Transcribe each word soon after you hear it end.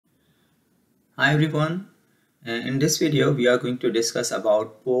Hi everyone. In this video we are going to discuss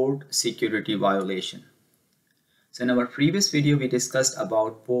about port security violation. So in our previous video we discussed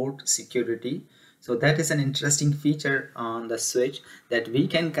about port security. So that is an interesting feature on the switch that we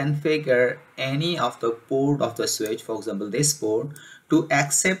can configure any of the port of the switch, for example this port, to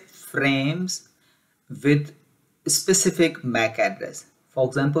accept frames with specific MAC address. For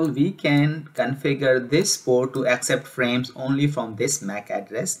example, we can configure this port to accept frames only from this MAC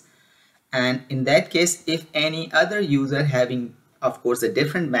address, and in that case if any other user having of course a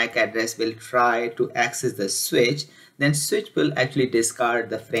different MAC address will try to access the switch, then switch will actually discard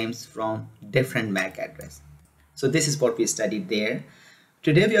the frames from different MAC address. So this is what we studied there.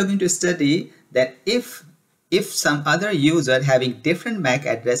 Today we are going to study that if some other user having different MAC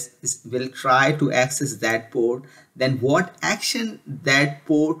address will try to access that port, then what action that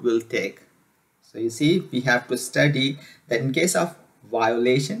port will take. So you see, we have to study that in case of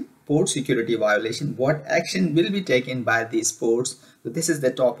violation, port security violation, what action will be taken by these ports. So this is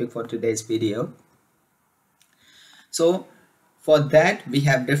the topic for today's video. So for that we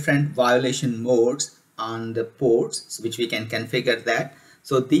have different violation modes on the ports, which we can configure that.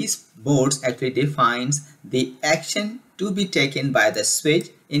 So these modes actually defines the action to be taken by the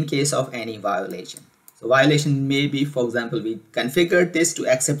switch in case of any violation. So violation may be, for example, we configured this to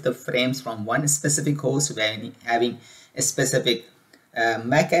accept the frames from one specific host having a specific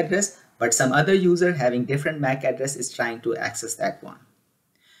MAC address, but some other user having different MAC address is trying to access that one.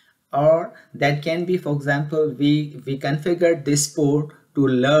 Or that can be, for example, we configured this port to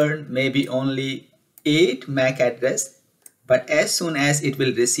learn maybe only 8 MAC address, but as soon as it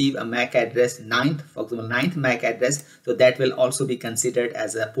will receive a MAC address 9th, for example 9th MAC address, so that will also be considered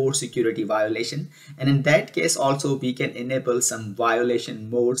as a port security violation. And in that case also we can enable some violation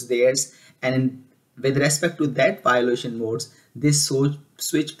modes there, and with respect to that violation modes, this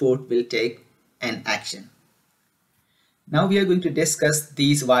switch port will take an action. Now we are going to discuss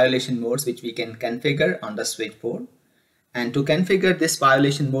these violation modes which we can configure on the switch port. And to configure this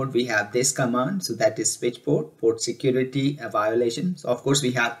violation mode, we have this command. So that is switch port security violation. So of course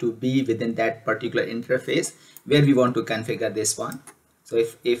we have to be within that particular interface where we want to configure this one. So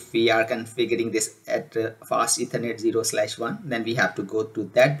if we are configuring this at fast Ethernet 0/1, then we have to go to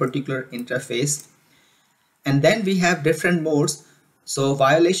that particular interface. And then we have different modes. So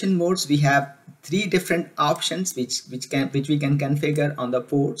violation modes, we have 3 different options which we can configure on the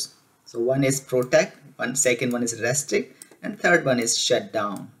ports. So one is protect, second one is restrict, and third one is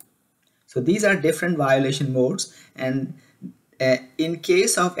shutdown. So these are different violation modes, and in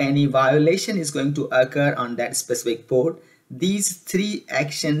case of any violation is going to occur on that specific port, these 3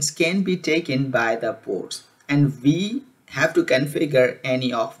 actions can be taken by the ports, and we have to configure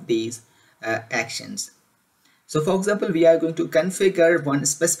any of these actions. So for example, we are going to configure one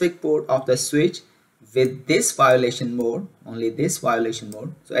specific port of the switch with this violation mode, only this violation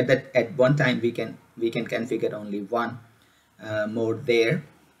mode. So at one time we can configure only one mode there.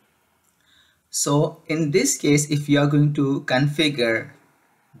 So in this case, if you are going to configure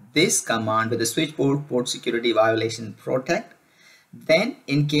this command with the switch port security violation protect, then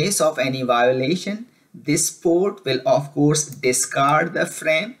in case of any violation, this port will of course discard the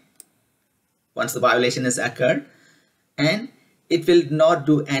frame once the violation has occurred, and it will not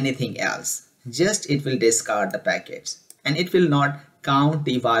do anything else. Just it will discard the packets, and it will not count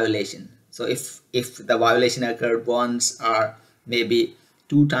the violation. So if the violation occurred once or maybe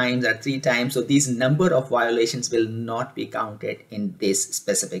 2 times or 3 times, so these number of violations will not be counted in this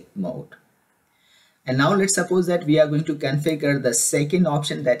specific mode. And now let's suppose that we are going to configure the second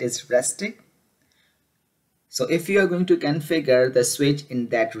option, that is restrict. So if you are going to configure the switch in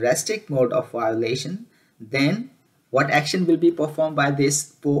that restrict mode of violation, then what action will be performed by this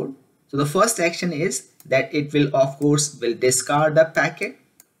port? So the first action is that it will of course discard the packet,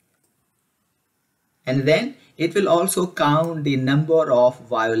 and then it will also count the number of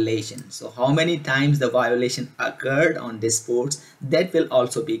violations. So how many times the violation occurred on this port, that will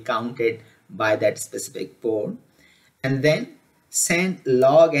also be counted by that specific port. And then send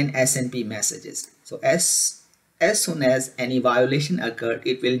log and SNP messages. So as soon as any violation occurred,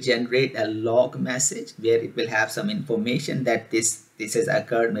 it will generate a log message where it will have some information that this has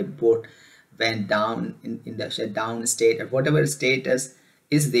occurred, maybe port went down in the shutdown state or whatever status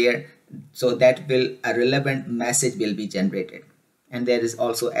is there. So that a relevant message will be generated. And there is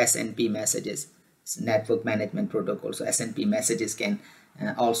also SNP messages, network management protocol. So SNP messages can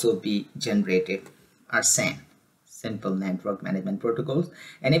also be generated or sent. Simple network management protocols.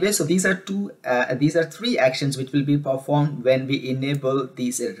 Anyway, so these are 3 actions which will be performed when we enable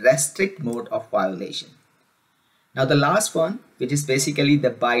these restrict mode of violation. Now the last one, which is basically the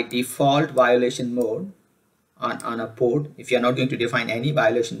by default violation mode on a port. If you're not going to define any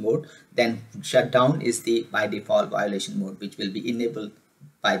violation mode, then shutdown is the by default violation mode, which will be enabled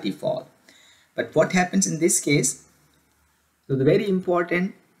by default. But what happens in this case? So the very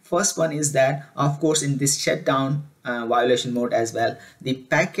important first one is that, of course, in this shutdown violation mode as well, the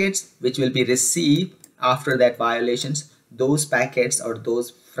packets which will be received after that violations, those packets or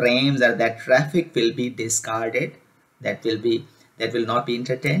those frames or that traffic will be discarded. That will not be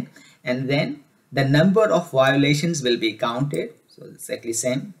entertained, and then the number of violations will be counted. So exactly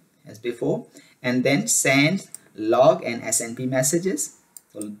same as before, and then send log and SNP messages.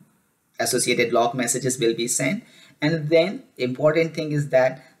 So associated log messages will be sent, and then important thing is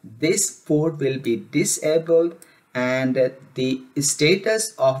that this port will be disabled and the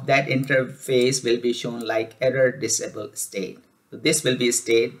status of that interface will be shown like error disabled state. So this will be a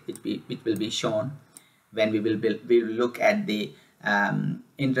state which will be shown when we will look at the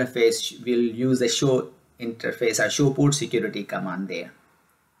interface. We'll use a show interface or show port security command there.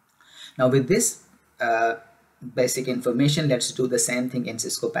 Now with this basic information, let's do the same thing in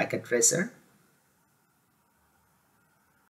Cisco Packet Tracer.